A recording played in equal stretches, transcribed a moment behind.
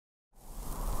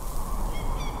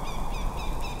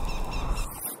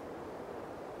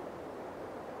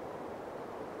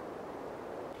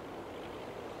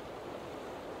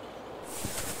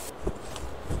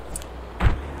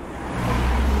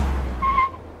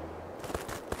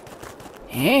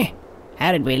Eh?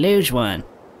 How did we lose one?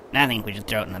 I think we should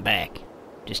throw it in the back,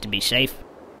 just to be safe.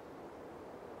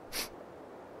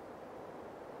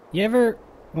 You ever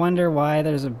wonder why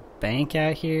there's a bank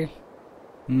out here?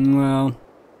 Well,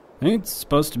 I think it's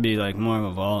supposed to be like more of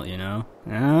a vault, you know?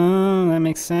 Oh, that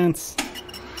makes sense.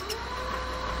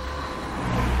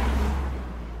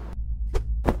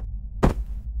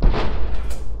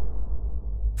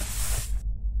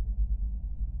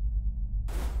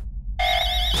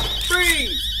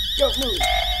 Freeze! Don't move!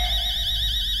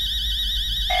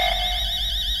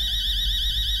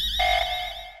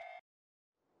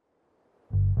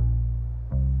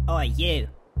 Oi, you.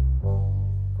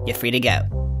 You're free to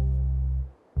go.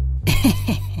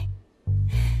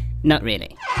 Not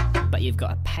really, but you've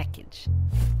got a package.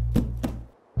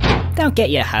 Don't get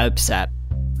your hopes up.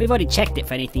 We've already checked it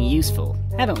for anything useful,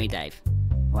 haven't we, Dave?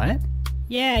 What?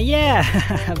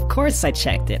 Yeah, of course I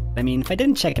checked it. I mean, if I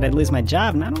didn't check it, I'd lose my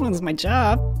job, and I don't lose my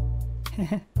job.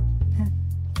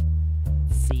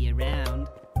 See you around.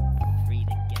 Free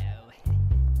to go. I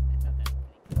thought that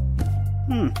was pretty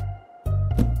cool.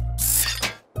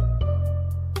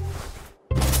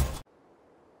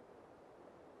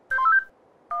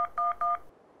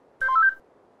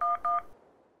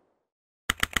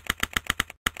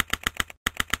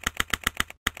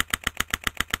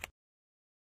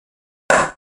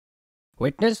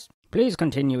 Witness, please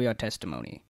continue your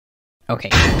testimony. Okay.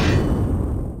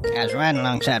 I was riding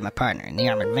alongside my partner in the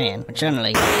armored van, when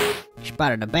suddenly she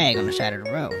spotted a bag on the side of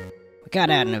the road. We got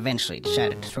out and eventually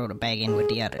decided to throw the bag in with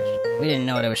the others. We didn't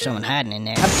know there was someone hiding in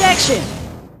there. Objection!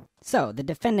 So, the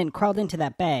defendant crawled into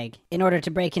that bag in order to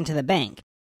break into the bank.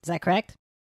 Is that correct?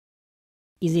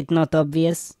 Is it not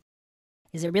obvious?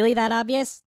 Is it really that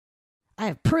obvious? I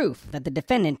have proof that the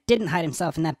defendant didn't hide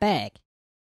himself in that bag.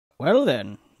 Well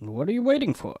then, what are you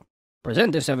waiting for?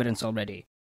 Present this evidence already.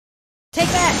 Take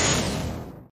that!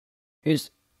 Is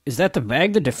that the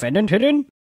bag the defendant hid in?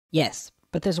 Yes,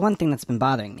 but there's one thing that's been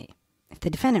bothering me. If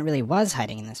the defendant really was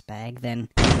hiding in this bag, then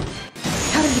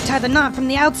how did he tie the knot from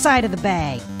the outside of the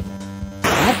bag?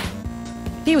 What?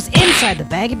 If he was inside the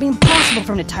bag, it'd be impossible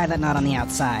for him to tie that knot on the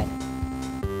outside.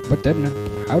 But then,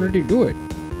 how did he do it?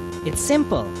 It's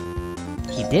simple.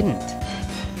 He didn't.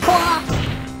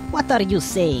 What are you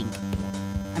saying?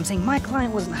 I'm saying my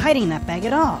client wasn't hiding in that bag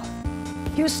at all.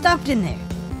 He was stuffed in there.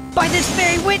 By this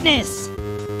very witness!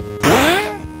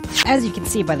 As you can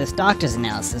see by this doctor's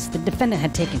analysis, the defendant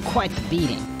had taken quite the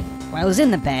beating. While he was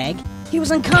in the bag, he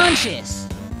was unconscious.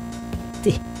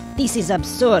 This is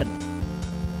absurd.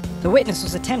 The witness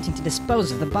was attempting to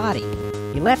dispose of the body.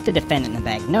 He left the defendant in the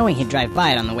bag, knowing he'd drive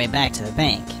by it on the way back to the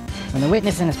bank. When the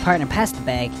witness and his partner passed the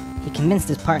bag, he convinced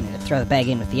his partner to throw the bag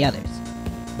in with the others.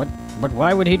 But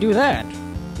why would he do that?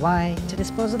 Why, to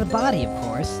dispose of the body, of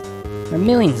course. There are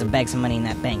millions of bags of money in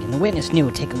that bank, and the witness knew it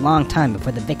would take a long time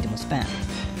before the victim was found.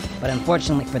 But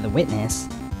unfortunately for the witness,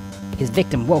 his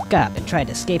victim woke up and tried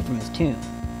to escape from his tomb.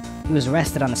 He was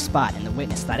arrested on the spot, and the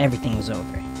witness thought everything was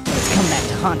over. But it's come back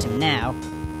to haunt him now.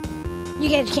 You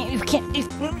guys can't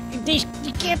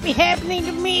be happening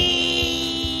to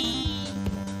me!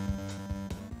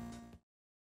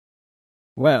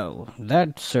 Well,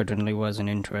 that certainly was an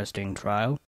interesting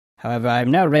trial. However, I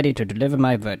am now ready to deliver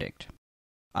my verdict.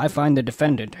 I find the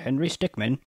defendant, Henry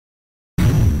Stickmin,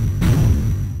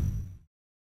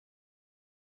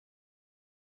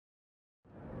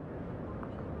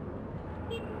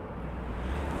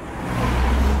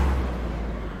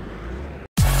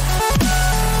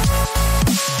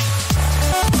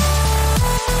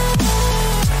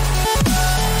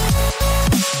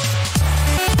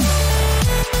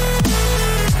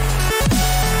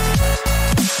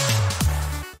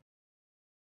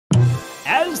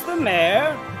 As the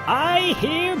mayor, I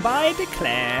hereby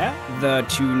declare the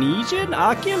Tunisian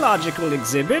archaeological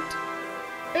exhibit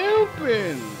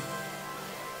open.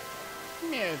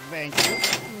 Yes, thank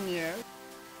you. Yes.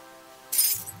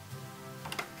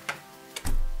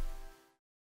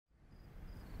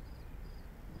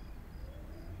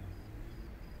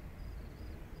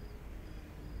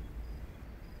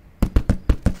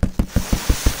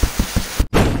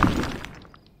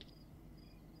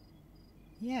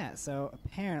 Yeah, so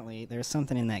apparently there's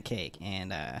something in that cake,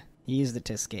 and he used it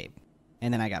to escape.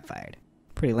 And then I got fired.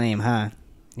 Pretty lame, huh?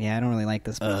 Yeah, I don't really like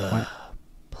this.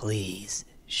 Please,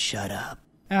 shut up.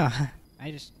 Oh,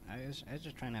 I was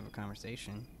just trying to have a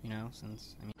conversation, you know,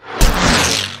 since,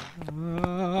 I mean...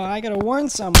 I gotta warn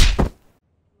someone!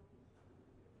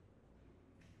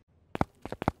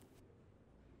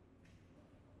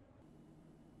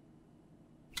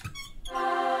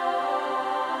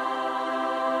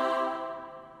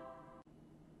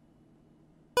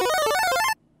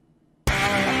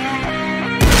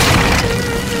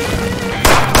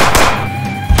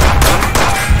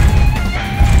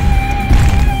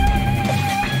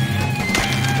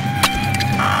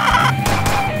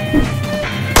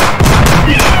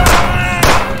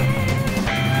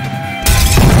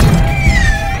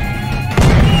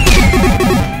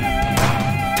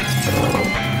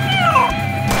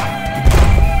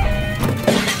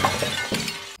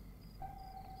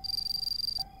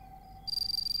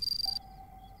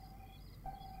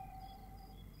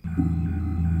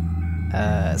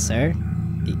 Sir?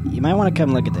 You might want to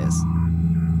come look at this.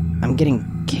 I'm getting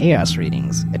chaos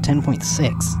readings at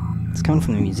 10.6. It's coming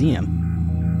from the museum.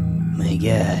 My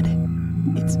god.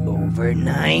 It's over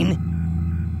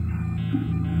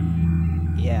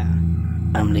 9? Yeah.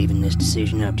 I'm leaving this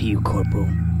decision up to you, Corporal.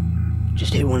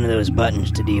 Just hit one of those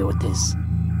buttons to deal with this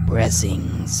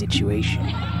pressing situation.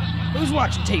 Who's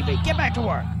watching TV? Get back to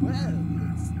work. Well,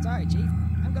 sorry, Chief.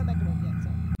 I'm going back to work. Yeah,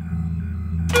 sorry.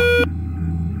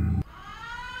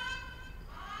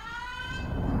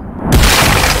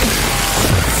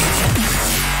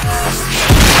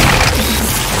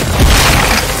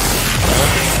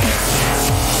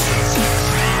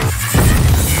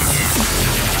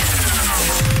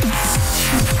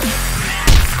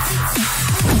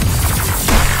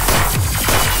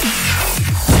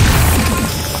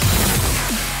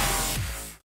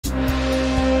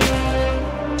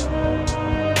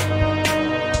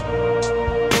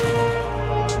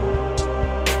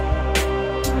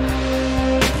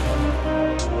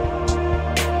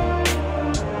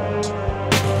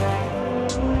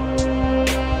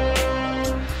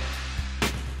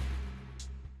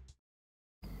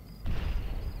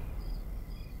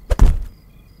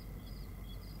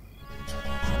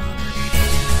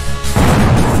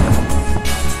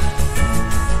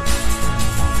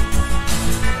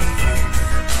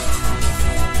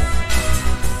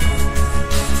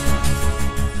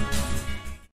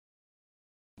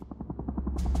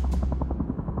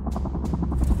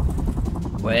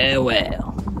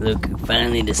 Well, look who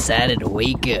finally decided to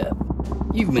wake up.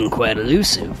 You've been quite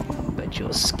elusive, but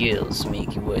your skills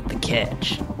make you worth the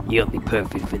catch. You'll be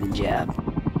perfect for the job.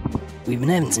 We've been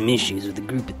having some issues with a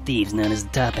group of thieves known as the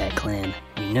Top Hat Clan.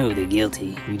 We know they're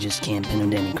guilty, we just can't pin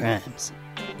them to any crimes.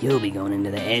 You'll be going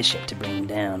into the airship to bring them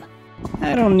down.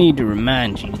 I don't need to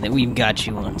remind you that we've got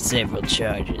you on several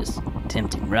charges.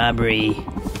 Attempted robbery,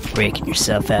 breaking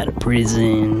yourself out of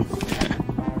prison,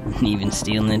 even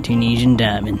stealing the Tunisian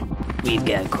diamond. We've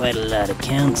got quite a lot of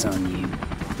counts on you.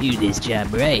 Do this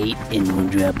job right, and we'll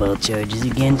drop all charges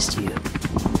against you.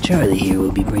 Charlie here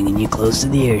will be bringing you close to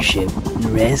the airship. The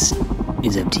rest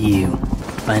is up to you.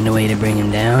 Find a way to bring him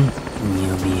down, and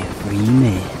you'll be a free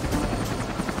man.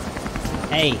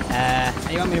 Hey, how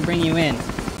do you want me to bring you in?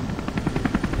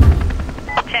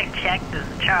 Check, this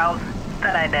is Charles.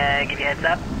 Thought I'd give you a heads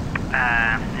up.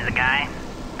 There's a guy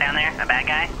down there, a bad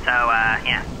guy, so,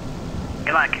 yeah.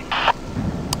 Good luck.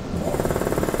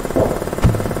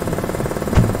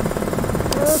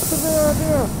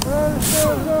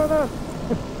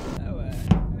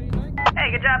 Hey,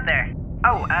 good job there.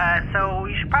 Oh, so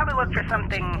you should probably look for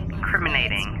something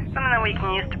incriminating. Something that we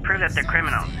can use to prove that they're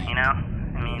criminals, you know?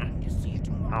 I mean,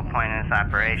 the whole point of this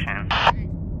operation.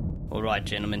 Alright,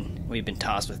 gentlemen. We've been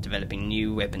tasked with developing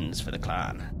new weapons for the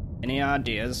clan. Any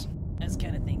ideas? I was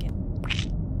kind of thinking.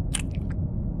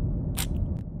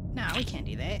 No, we can't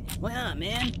do that. Why not,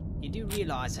 man? You do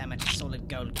realize how much a solid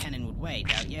gold cannon would weigh,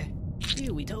 don't you?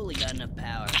 Dude, we totally got enough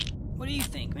power. What do you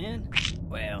think, man?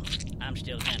 Well, I'm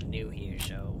still kind of new here,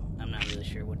 so I'm not really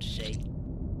sure what to say.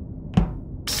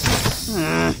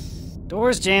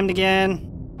 Door's jammed again.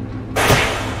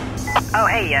 Oh,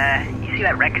 hey, you see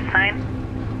that record sign?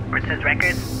 Where it says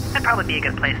records? That'd probably be a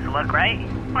good place to look, right?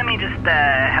 Let me just,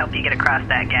 help you get across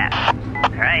that gap.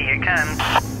 Alright, here it comes.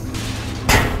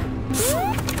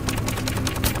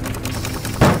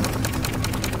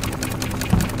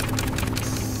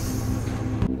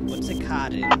 What's the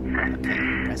card in? I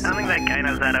don't think that guy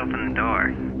knows how to open the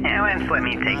door. Yeah, why don't you let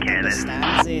me take care of this?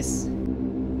 Understands this.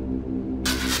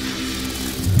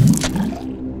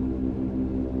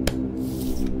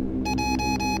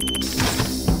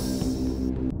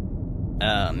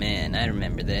 Oh man, I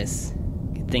remember this.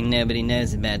 Good thing nobody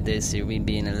knows about this or we'd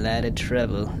be in a lot of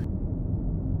trouble.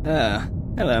 Oh,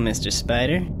 hello, Mr.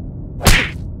 Spider.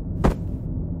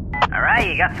 Alright,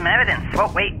 you got some evidence.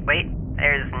 Whoa, wait.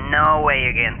 There's no way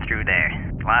you're getting through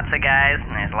there. Lots of guys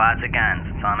and there's lots of guns,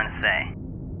 that's all I'm gonna say.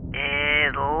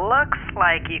 It looks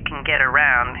like you can get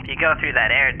around if you go through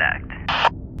that air duct.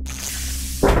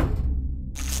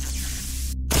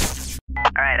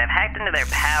 Alright, I've hacked into their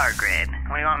power grid.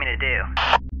 What do you want me to do?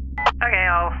 Okay,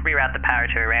 I'll reroute the power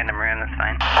to a random room, that's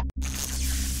fine.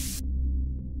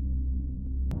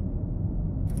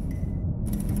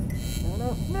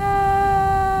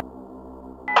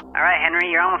 Alright, Henry,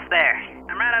 you're almost there.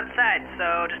 I'm right outside,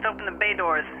 so just open the bay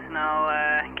doors and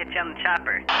I'll get you on the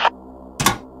chopper.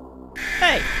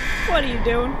 Hey, what are you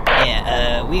doing?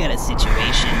 Yeah, we got a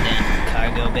situation down in the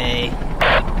cargo bay.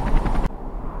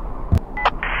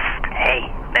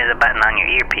 Hey, there's a button on your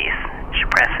earpiece. You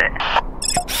should press it.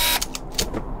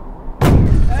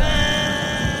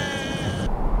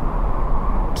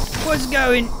 was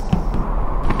going.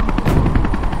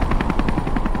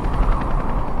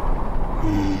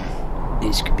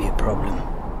 This could be a problem.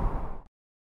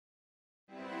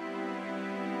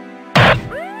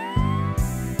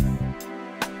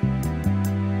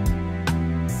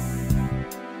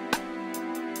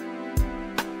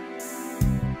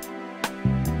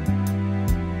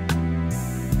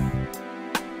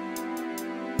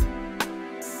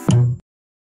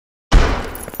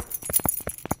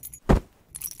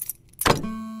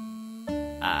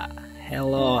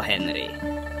 Hello, Henry.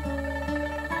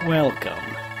 Welcome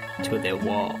to the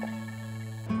wall.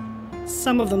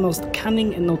 Some of the most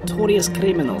cunning and notorious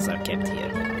criminals are kept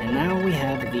here, and now we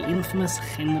have the infamous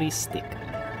Henry Stickmin.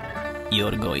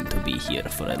 You're going to be here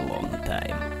for a long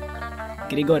time.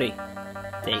 Grigori,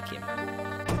 take him.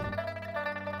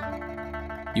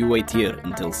 You wait here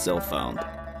until cell found.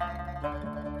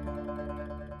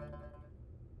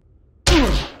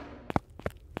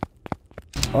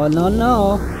 Oh no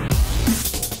no!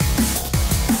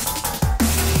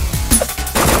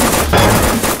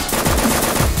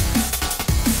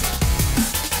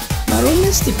 Warum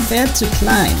ist die Pferd zu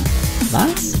klein?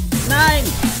 Was? Nein!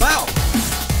 Wow!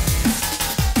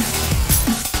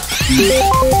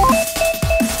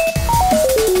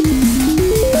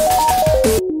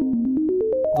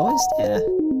 Wo ist er?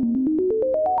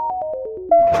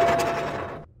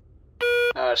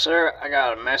 Sir, I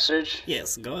got a message.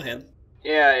 Yes, go ahead.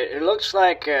 Yeah, it looks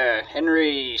like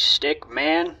Henry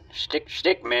Stickmin.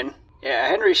 Yeah,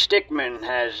 Henry Stickmin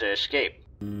has escaped.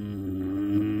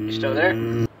 You still there?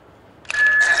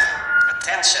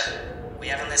 Attention! We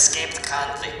have an escaped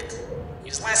convict. He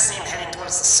was last seen heading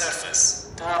towards the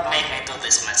surface. Do not make me do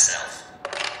this myself.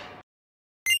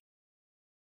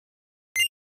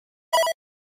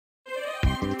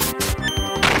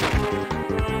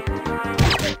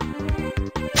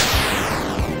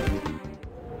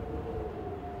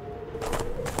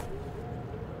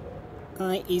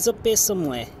 He's up there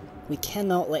somewhere. We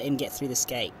cannot let him get through this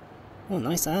gate. Oh,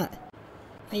 nice art.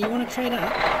 Hey, you wanna try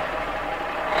that?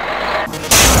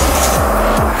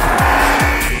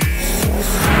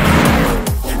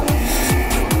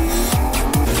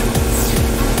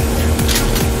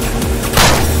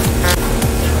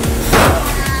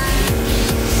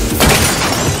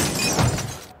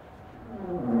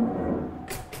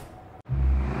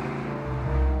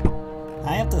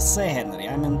 I have to say, Henry,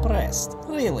 I'm impressed.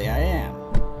 Really, I am.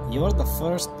 You're the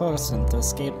first person to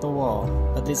escape the wall,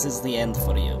 but this is the end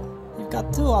for you. You've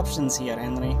got two options here,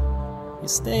 Henry. You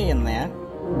stay in there,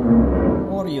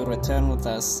 or you return with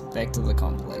us back to the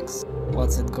complex.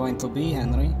 What's it going to be,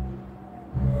 Henry?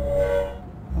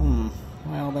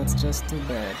 Well, that's just too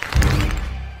bad.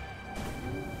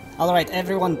 Alright,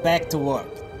 everyone back to work.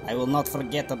 I will not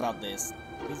forget about this.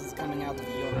 This is coming out of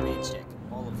your paycheck,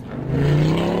 all of you.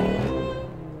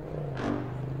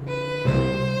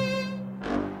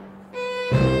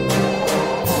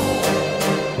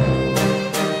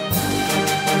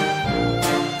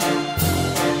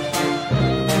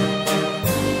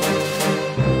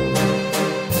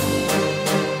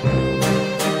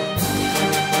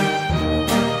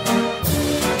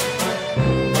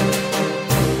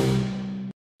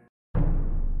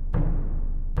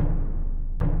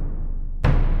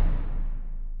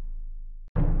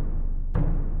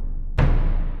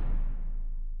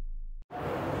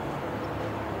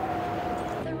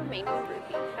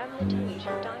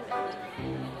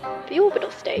 The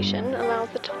orbital station allows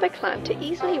the Topper clan to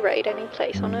easily raid any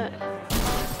place on Earth.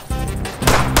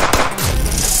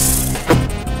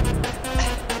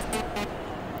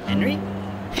 Henry?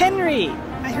 Henry!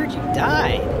 I heard you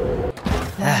died!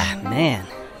 Ah, man.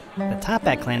 The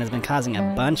Toppat clan has been causing a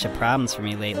bunch of problems for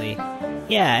me lately.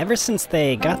 Yeah, ever since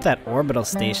they got that orbital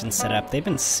station set up, they've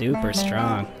been super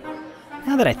strong.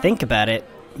 Now that I think about it,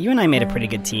 you and I made a pretty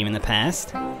good team in the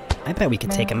past. I bet we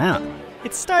could take them out.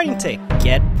 It's starting to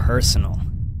get personal.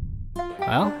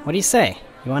 Well, what do you say?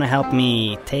 You want to help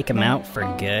me take them out for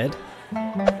good?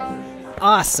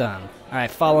 Awesome!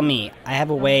 Alright, follow me. I have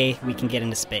a way we can get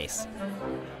into space.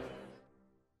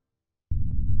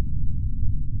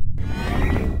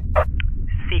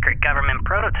 Secret government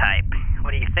prototype.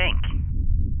 What do you think?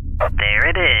 There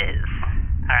it is.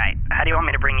 Alright, how do you want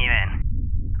me to bring you in?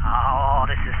 Oh,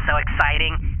 this is so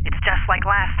exciting. It's just like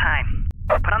last time.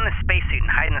 Put on this spacesuit and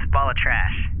hide in this ball of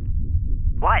trash.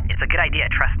 What? It's a good idea,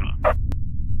 trust me.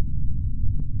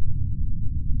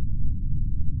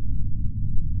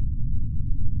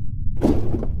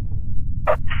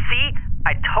 See?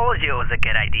 I told you it was a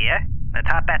good idea. The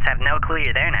top bats have no clue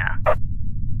you're there now.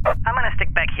 I'm gonna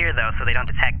stick back here, though, so they don't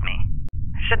detect me.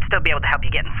 I should still be able to help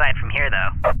you get inside from here,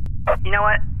 though. You know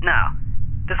what? No.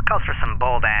 This calls for some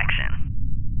bold action.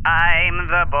 I'm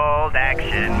the bold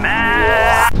action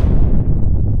man!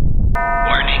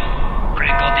 Warning.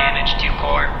 Critical damage to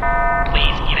core.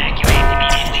 Please evacuate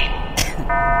immediately.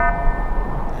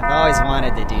 I've always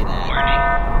wanted to do that. Warning.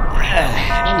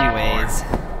 Anyways,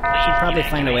 I should probably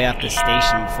find a way off the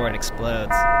station before it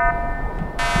explodes.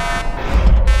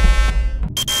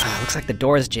 Looks like the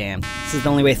door's jammed. This is the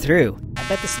only way through. I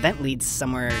bet this vent leads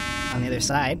somewhere on the other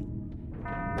side.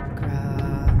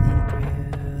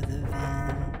 Crawling through the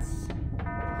vents.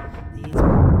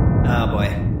 Oh boy,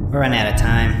 we're running out of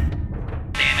time.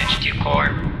 Damage to core.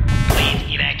 Please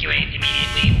evacuate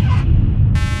immediately.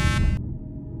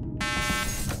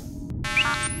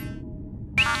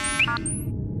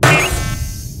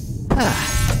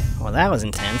 Well, that was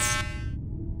intense.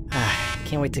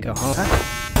 Can't wait to go home.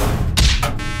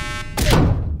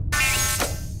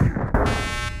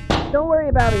 Don't worry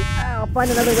about it. I'll find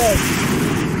another way.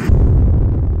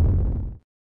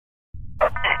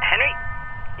 Henry?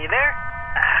 You there?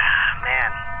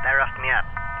 Man, that roughed me up.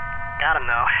 Got him,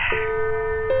 though.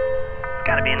 There's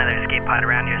gotta be another escape pod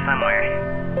around here somewhere.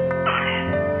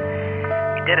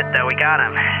 We did it, though. We got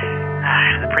him.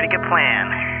 It was a pretty good plan.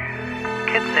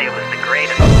 Could say it was the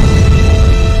greatest.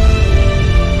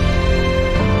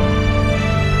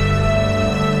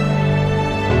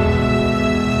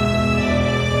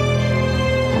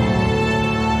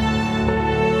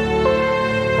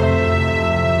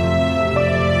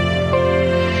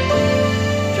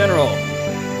 General,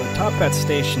 the Toppat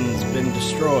station's been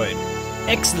destroyed.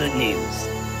 Excellent news.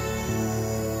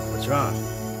 What's wrong?